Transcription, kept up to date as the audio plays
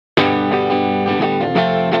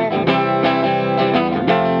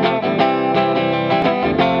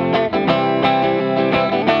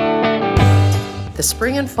The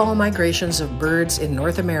spring and fall migrations of birds in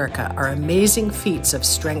North America are amazing feats of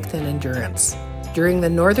strength and endurance. During the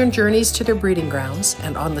northern journeys to their breeding grounds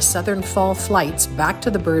and on the southern fall flights back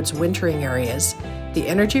to the birds' wintering areas, the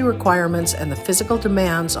energy requirements and the physical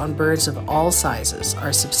demands on birds of all sizes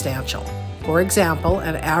are substantial. For example,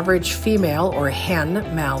 an average female or hen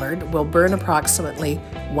mallard will burn approximately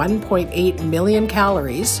 1.8 million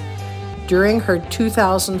calories during her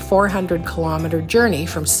 2,400-kilometer journey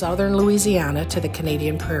from southern Louisiana to the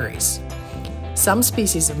Canadian prairies. Some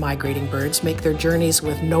species of migrating birds make their journeys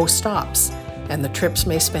with no stops, and the trips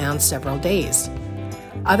may span several days.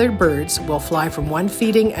 Other birds will fly from one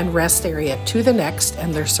feeding and rest area to the next,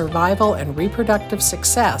 and their survival and reproductive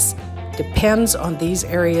success depends on these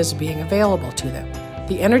areas being available to them.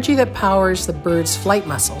 The energy that powers the bird's flight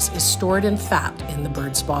muscles is stored in fat in the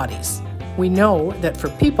bird's bodies. We know that for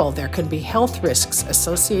people there can be health risks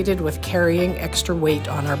associated with carrying extra weight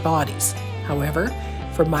on our bodies. However,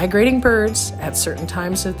 for migrating birds at certain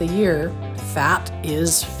times of the year, fat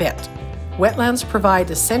is fit. Wetlands provide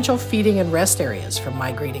essential feeding and rest areas for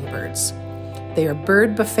migrating birds. They are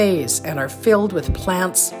bird buffets and are filled with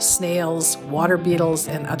plants, snails, water beetles,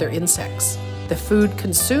 and other insects. The food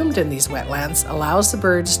consumed in these wetlands allows the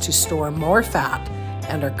birds to store more fat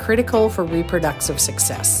and are critical for reproductive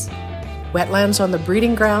success. Wetlands on the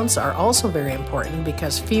breeding grounds are also very important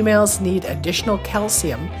because females need additional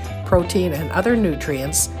calcium, protein, and other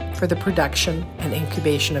nutrients for the production and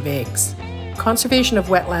incubation of eggs. Conservation of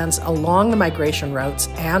wetlands along the migration routes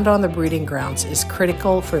and on the breeding grounds is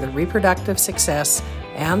critical for the reproductive success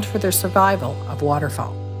and for the survival of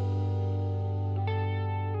waterfowl.